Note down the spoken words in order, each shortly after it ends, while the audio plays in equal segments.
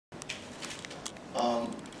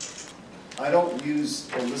I don't use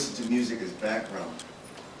or listen to music as background.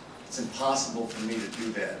 It's impossible for me to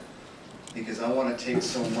do that because I want to take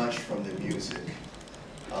so much from the music.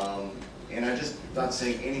 And I'm just not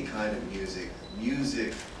saying any kind of music.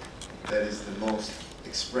 Music that is the most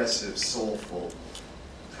expressive, soulful,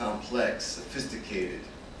 complex, sophisticated,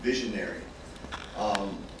 visionary.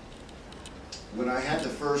 When I had the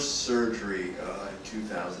first surgery in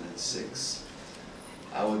 2006,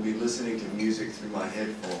 I would be listening to music through my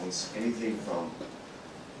headphones, anything from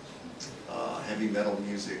heavy metal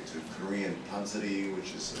music to Korean pansori,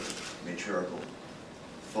 which is a matriarchal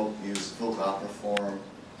folk music, folk opera form,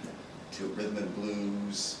 to rhythm and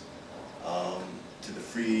blues, to the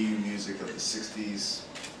free music of the 60s,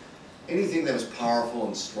 anything that was powerful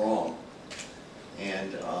and strong.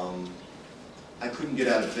 And I couldn't get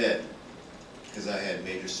out of bed because I had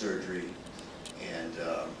major surgery, and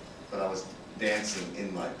but I was dancing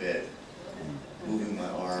in my bed, moving my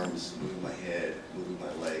arms, moving my head, moving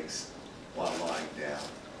my legs while lying down.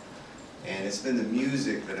 And it's been the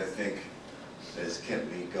music that I think has kept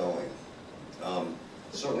me going.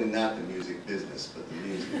 Certainly not the music business, but the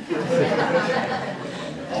music.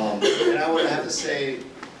 And I would have to say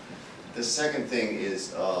the second thing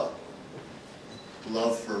is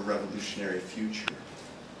love for a revolutionary future.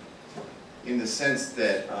 In the sense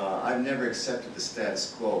that I've never accepted the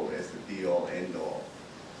status quo as the be-all, end-all,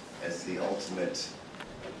 as the ultimate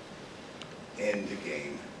end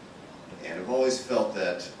game. And I've always felt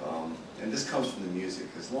that, and this comes from the music,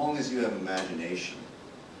 as long as you have imagination,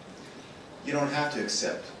 you don't have to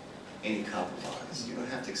accept any compromise. You don't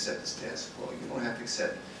have to accept the status quo. You don't have to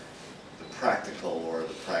accept the practical or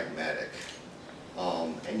the pragmatic.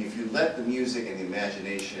 And if you let the music and the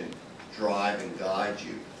imagination drive and guide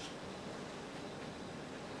you,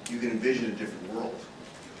 you can envision a different world.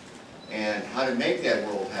 And how to make that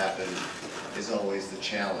world happen is always the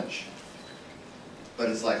challenge. But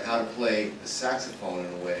it's like how to play the saxophone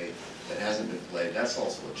in a way that hasn't been played. That's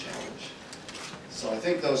also a challenge. So I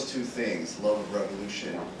think those two things, love of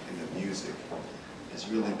revolution and the music, has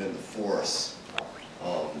really been the force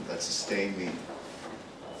that sustained me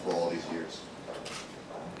for all these years.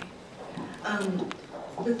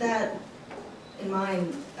 With that in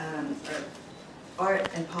mind, art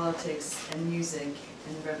and politics and music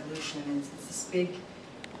and revolution, it's this big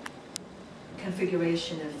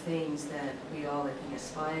configuration of things that we all, I think,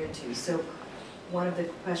 aspire to. So one of the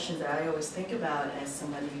questions that I always think about as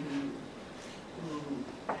somebody who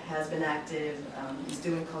has been active, is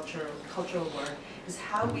doing cultural work, is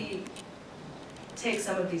how we take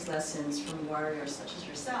some of these lessons from warriors such as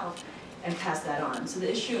yourself and pass that on. So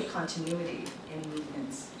the issue of continuity in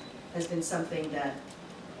movements has been something that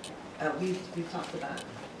we've talked about,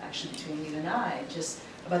 actually, between you and I, just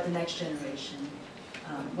about the next generation,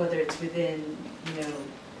 whether it's within,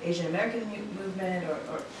 Asian American movement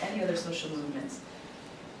or any other social movements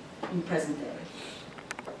in present day.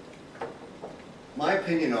 My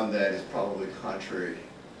opinion on that is probably contrary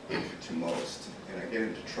to most, and I get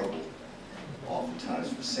into trouble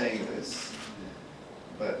oftentimes for saying this.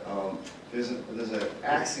 But there's an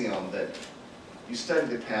axiom that you study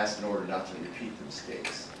the past in order not to repeat the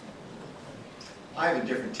mistakes. I have a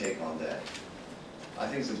different take on that. I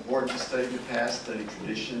think it's important to study the past, study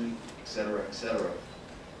tradition, et cetera,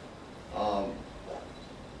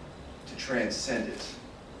 to transcend it.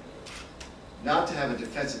 Not to have a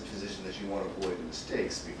defensive position that you want to avoid the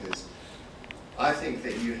mistakes, because I think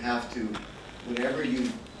that you have to, whenever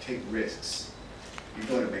you take risks, you're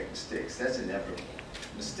going to make mistakes. That's inevitable.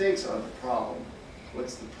 Mistakes aren't the problem.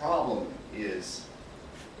 What's the problem is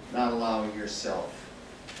not allowing yourself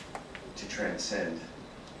to transcend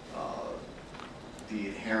the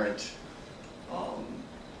inherent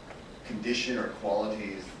condition or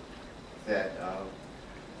qualities that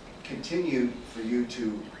continue for you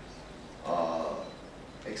to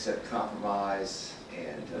accept compromise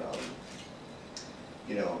and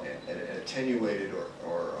an attenuated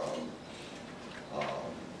or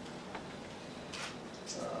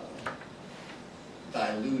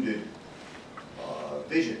diluted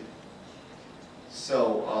vision.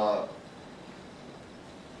 So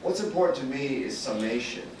what's important to me is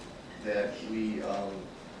summation, that we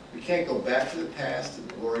can't go back to the past, to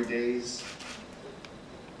the glory days,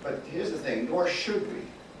 but here's the thing, nor should we.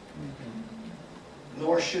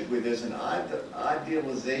 Nor should we. There's an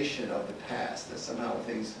idealization of the past, that somehow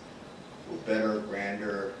things were better,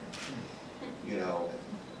 grander,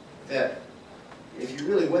 that if you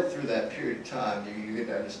really went through that period of time, you get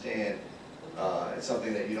to understand it's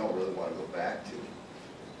something that you don't really want to go back to.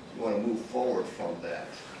 You want to move forward from that.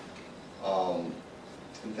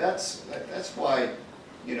 And that's why,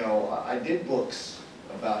 I did books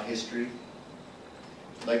about history,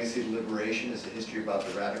 Legacy of Liberation is a history about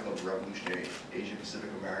the radical and revolutionary Asian Pacific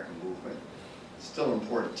American movement. Still an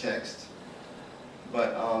important text.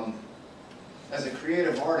 But as a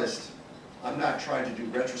creative artist, I'm not trying to do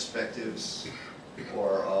retrospectives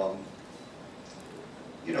or,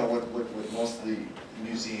 you know, what most of the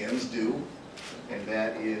museums do, and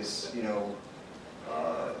that is, you know,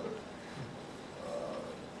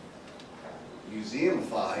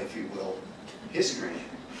 museumify, if you will, history.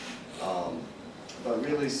 But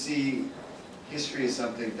really see history as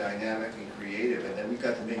something dynamic and creative, and then we've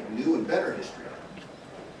got to make new and better history.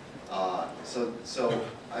 So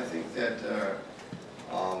I think that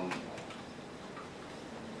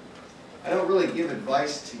I don't really give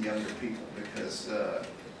advice to younger people because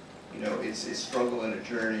you know, it's a struggle and a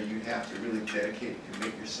journey you have to really dedicate and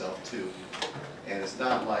commit yourself to. And it's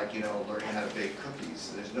not like, you know, learning how to bake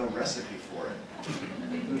cookies. There's no recipe for it.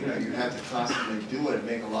 You know, you have to constantly do it and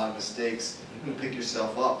make a lot of mistakes, pick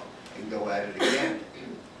yourself up and go at it again.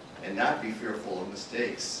 And not be fearful of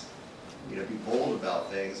mistakes. You know, be bold about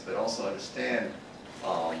things, but also understand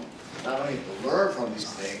not only to learn from these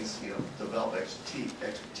things, you know, develop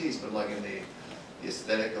expertise, but like in the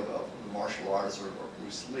aesthetic of martial arts or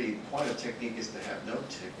Bruce Lee, the point of technique is to have no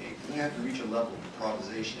technique. You have to reach a level of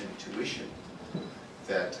improvisation and intuition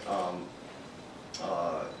that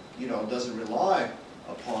you know, doesn't rely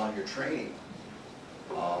upon your training.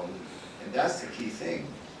 And that's the key thing.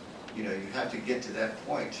 You know, you have to get to that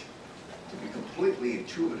point to be completely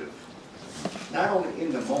intuitive, not only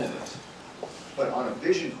in the moment, but on a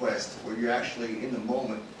vision quest where you're actually in the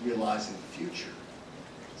moment realizing the future.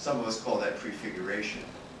 Some of us call that prefiguration.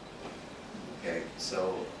 Okay,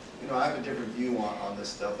 so, you know, I have a different view on this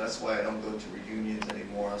stuff. That's why I don't go to reunions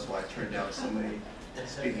anymore. That's why I turn down so many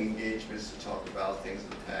speaking engagements to talk about things in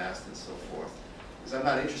the past and so forth. Because I'm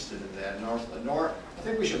not interested in that. Nor I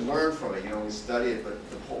think we should learn from it. You know, we study it, but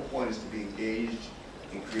the whole point is to be engaged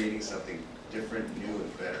in creating something different, new,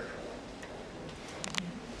 and better.